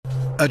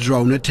A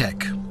drone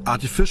attack.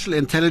 Artificial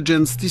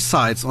intelligence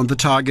decides on the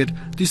target,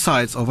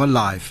 decides over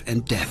life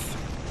and death.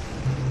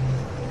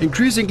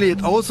 Increasingly,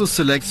 it also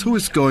selects who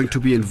is going to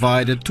be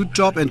invited to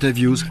job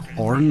interviews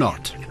or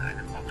not.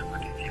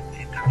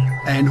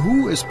 And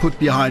who is put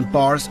behind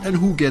bars and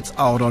who gets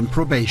out on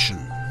probation.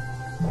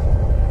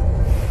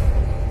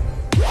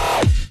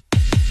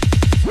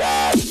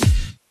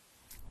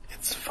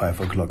 It's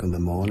 5 o'clock in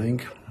the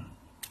morning.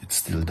 It's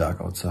still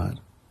dark outside.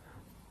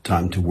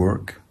 Time to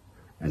work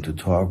and to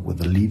talk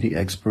with a leading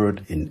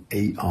expert in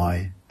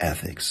AI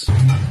ethics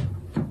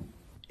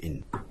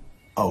in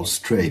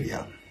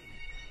Australia.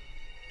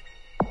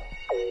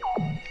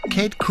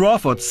 Kate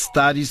Crawford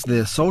studies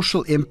the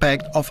social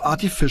impact of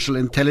artificial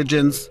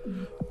intelligence,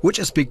 which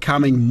is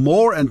becoming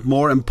more and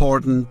more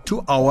important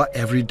to our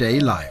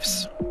everyday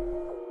lives.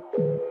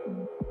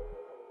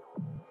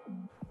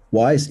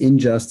 Why is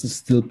injustice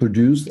still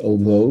produced,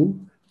 although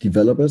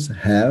developers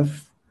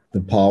have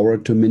the power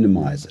to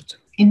minimize it?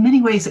 In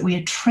many ways that we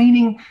are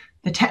training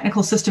the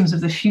technical systems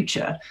of the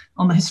future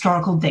on the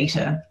historical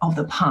data of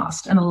the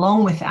past. And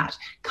along with that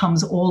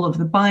comes all of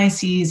the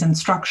biases and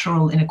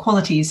structural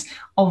inequalities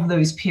of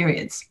those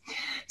periods.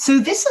 So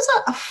this is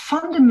a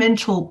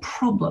fundamental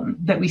problem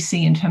that we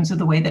see in terms of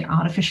the way that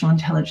artificial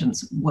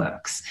intelligence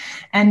works.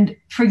 And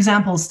for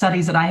example,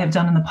 studies that I have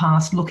done in the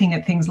past looking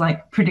at things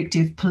like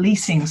predictive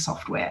policing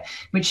software,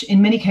 which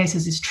in many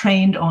cases is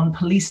trained on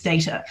police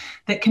data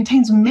that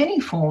contains many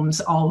forms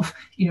of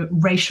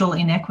racial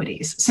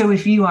inequities. So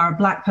if you are a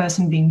Black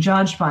person being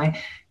judged by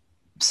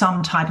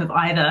some type of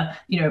either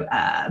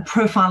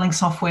profiling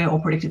software or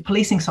predictive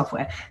policing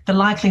software, the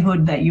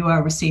likelihood that you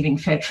are receiving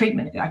fair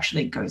treatment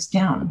actually goes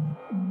down.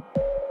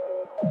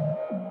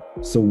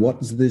 So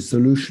what is the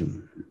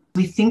solution?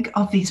 We think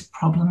of these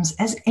problems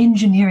as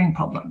engineering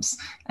problems,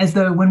 as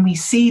though when we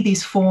see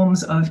these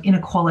forms of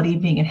inequality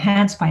being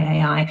enhanced by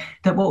AI,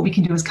 that what we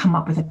can do is come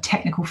up with a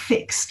technical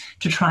fix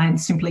to try and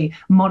simply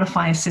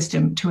modify a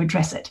system to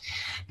address it.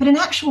 But in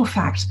actual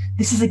fact,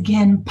 this is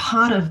again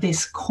part of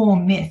this core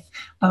myth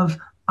of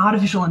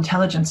artificial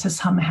intelligence is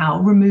somehow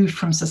removed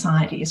from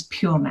society as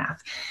pure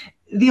math.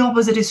 The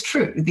opposite is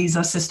true. These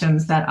are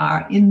systems that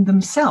are in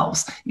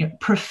themselves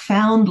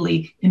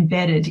profoundly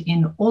embedded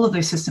in all of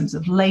those systems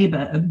of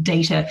labor, of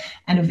data,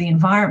 and of the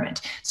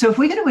environment. So if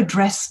we're going to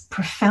address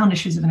profound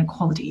issues of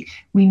inequality,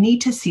 we need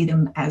to see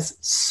them as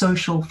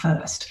social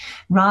first,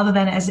 rather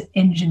than as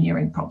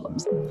engineering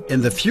problems.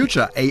 In the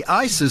future,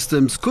 AI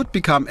systems could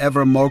become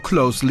ever more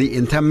closely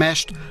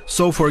intermeshed.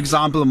 So, for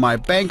example, my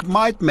bank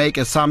might make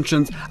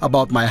assumptions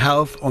about my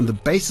health on the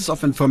basis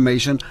of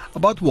information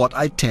about what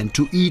I tend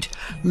to eat,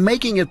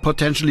 making it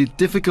potentially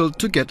difficult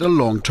to get a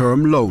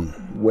long-term loan.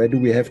 Where do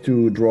we have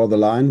to draw the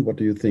line? What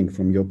do you think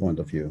from your point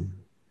of view?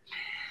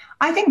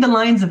 I think the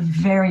lines are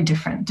very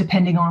different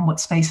depending on what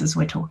spaces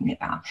we're talking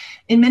about.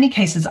 In many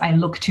cases, I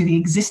look to the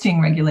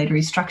existing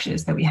regulatory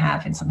structures that we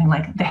have in something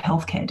like the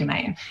healthcare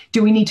domain.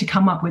 Do we need to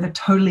come up with a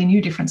totally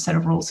new different set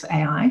of rules for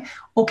AI?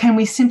 Or can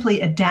we simply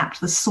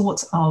adapt the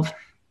sorts of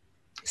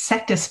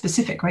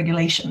sector-specific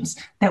regulations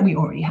that we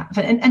already have?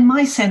 And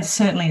my sense,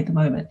 certainly at the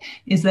moment,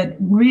 is that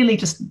really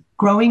just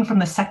growing from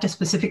the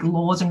sector-specific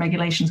laws and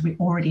regulations we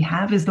already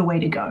have is the way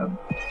to go.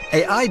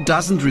 AI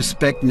doesn't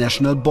respect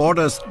national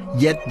borders,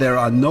 yet there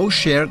are no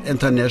shared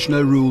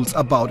international rules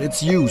about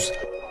its use.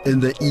 In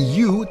the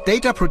EU,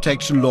 data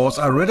protection laws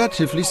are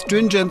relatively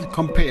stringent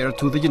compared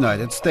to the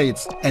United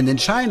States. And in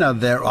China,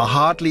 there are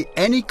hardly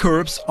any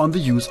curbs on the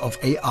use of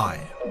AI.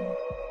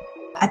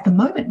 At the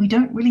moment, we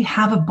don't really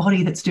have a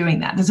body that's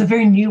doing that. There's a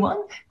very new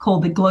one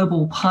called the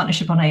Global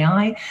Partnership on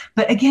AI.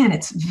 But again,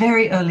 it's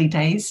very early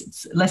days.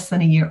 It's less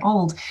than a year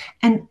old.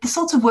 And the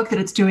sorts of work that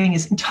it's doing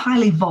is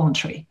entirely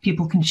voluntary.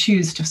 People can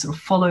choose to sort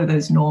of follow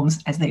those norms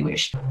as they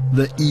wish.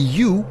 The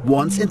EU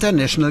wants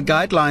international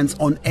guidelines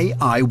on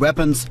AI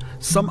weapons.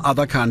 Some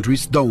other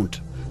countries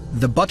don't.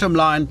 The bottom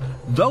line,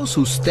 those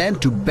who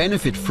stand to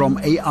benefit from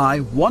AI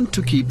want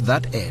to keep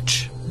that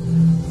edge.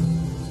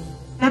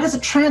 That is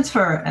a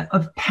transfer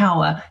of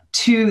power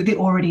to the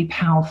already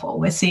powerful.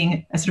 We're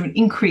seeing a sort of an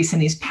increase in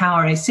these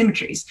power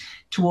asymmetries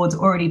towards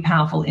already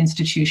powerful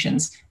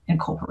institutions and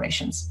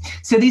corporations.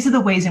 So these are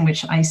the ways in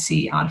which I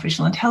see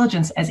artificial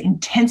intelligence as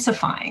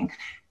intensifying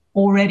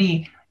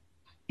already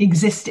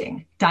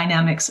existing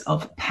dynamics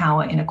of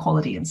power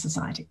inequality in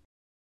society.